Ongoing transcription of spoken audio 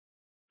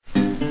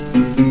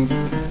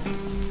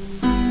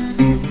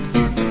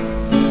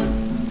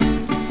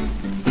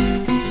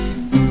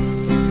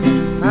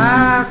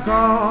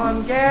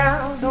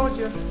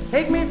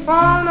take me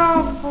for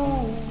no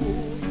fool.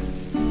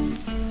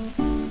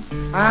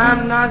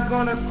 I'm not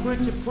gonna quit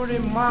you, pretty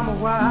mama,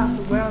 while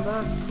the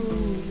weather's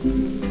cool.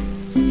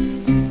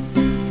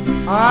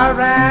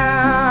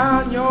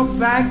 Around your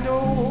back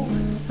door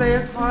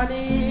says,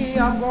 honey,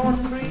 I'm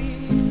gonna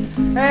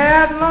creep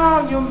as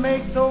long you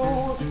make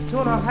those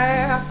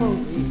 2.5 a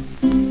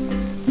week.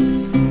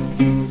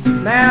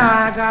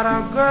 Now I got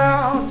a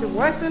girl, she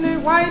works in the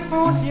white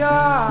folks'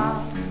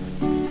 yard.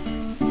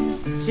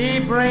 She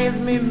brings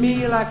me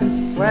meal, I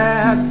can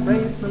swear she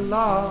brings the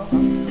Lord.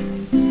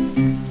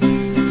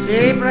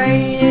 She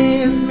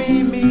brings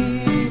me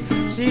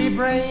meal, she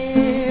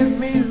brings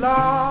me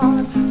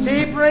Lord.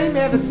 She brings me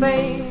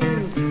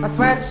everything, I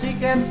swear that she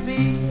can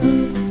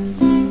steal.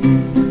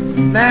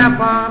 Now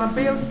upon a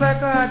bill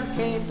sucker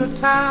came to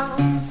town.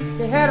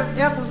 They had his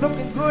apples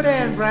looking good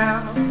and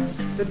brown.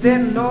 They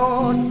didn't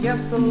know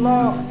against the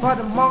law, but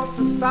the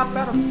monster stopped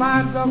at a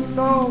fine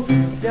drugstore.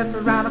 Just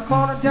around the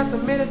corner, just a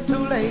minute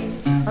too late.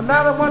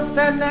 Another one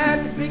standing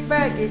at the big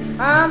baggie.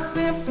 I'm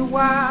simply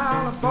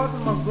wild, I bought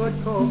him a good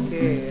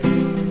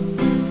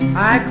cocaine.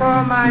 I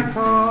call my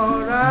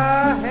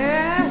quarter,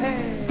 hey, hey.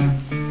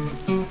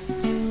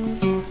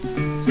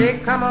 She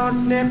come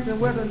on sniffing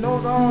with her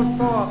nose all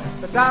sore.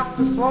 The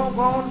doctor swung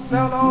on to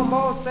sell no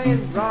more,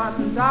 saying,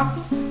 run,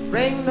 doctor,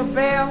 ring the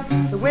bell.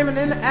 The women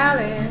in the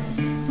alley.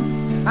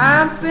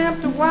 I'm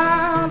simply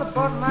wild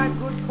about my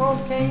good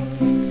cocaine.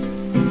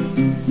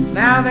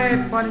 Now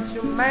that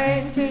furniture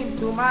man came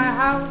to my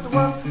house to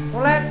work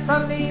on that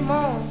Sunday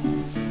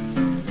morning.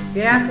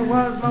 He asked her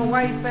was my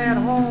wife at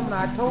home, and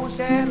I told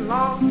she had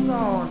long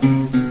gone.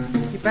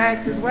 He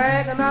backed his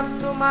wagon up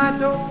to my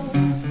door,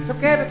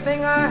 took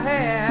everything I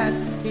had.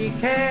 He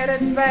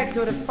carried it back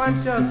to the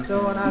furniture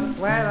store, and I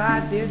swear I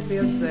did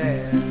feel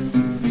sad.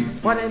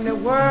 What in the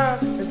world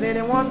has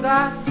anyone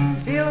got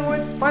dealing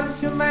with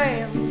furniture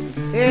man?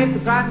 If you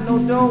got no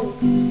dough,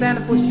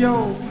 standing for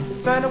show,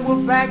 the son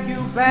will back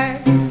you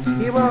back.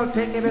 He will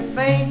take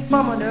everything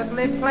from an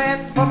ugly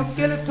plant, from a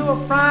skillet to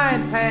a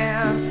frying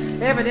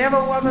pan. If it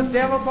ever was a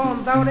devil born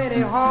without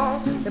any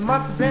harm, it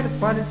must have been a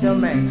furniture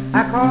man.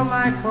 I call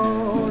my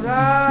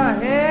Cora,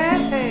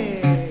 hey,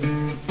 hey.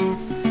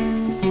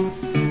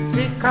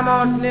 She come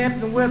on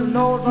sniffing with her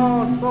nose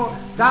all sore.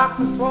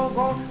 Doctor swung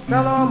on,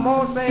 fell on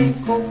more, saying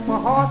coke for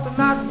horse and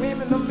not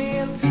women or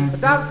men. The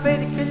doctor said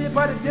to kill you,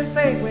 but it didn't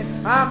say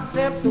when. I'm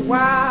simply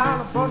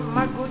wild, I brought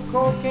my good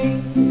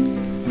cocaine.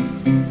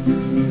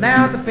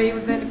 Now the baby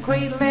was in the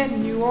cradle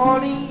in New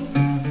Orleans.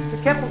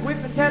 They kept a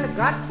whipping till it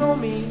got so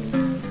mean.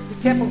 They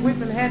kept a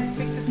whipping, had to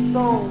fix its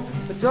soul.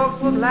 The jokes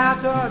was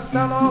loud to her,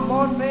 son on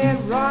more,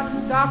 saying,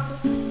 run,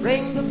 doctor,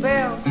 ring the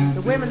bell.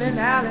 The women in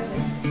the alley.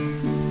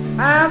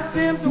 I'm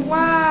simply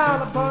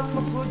wild about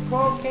my good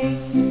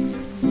cocaine.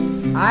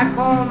 I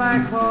call my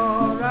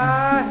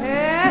Cora,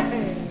 hey,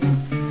 hey.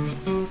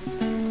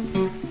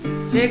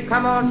 She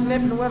come on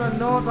sniffing with her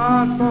nose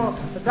all sore.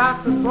 The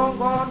doctor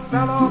swung on,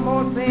 fell on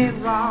more,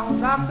 saying, wrong,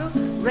 doctor,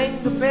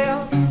 ring the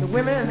bell. The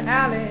women in the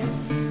alley.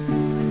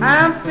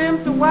 I'm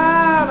simply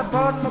wild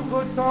about my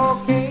good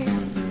cocaine.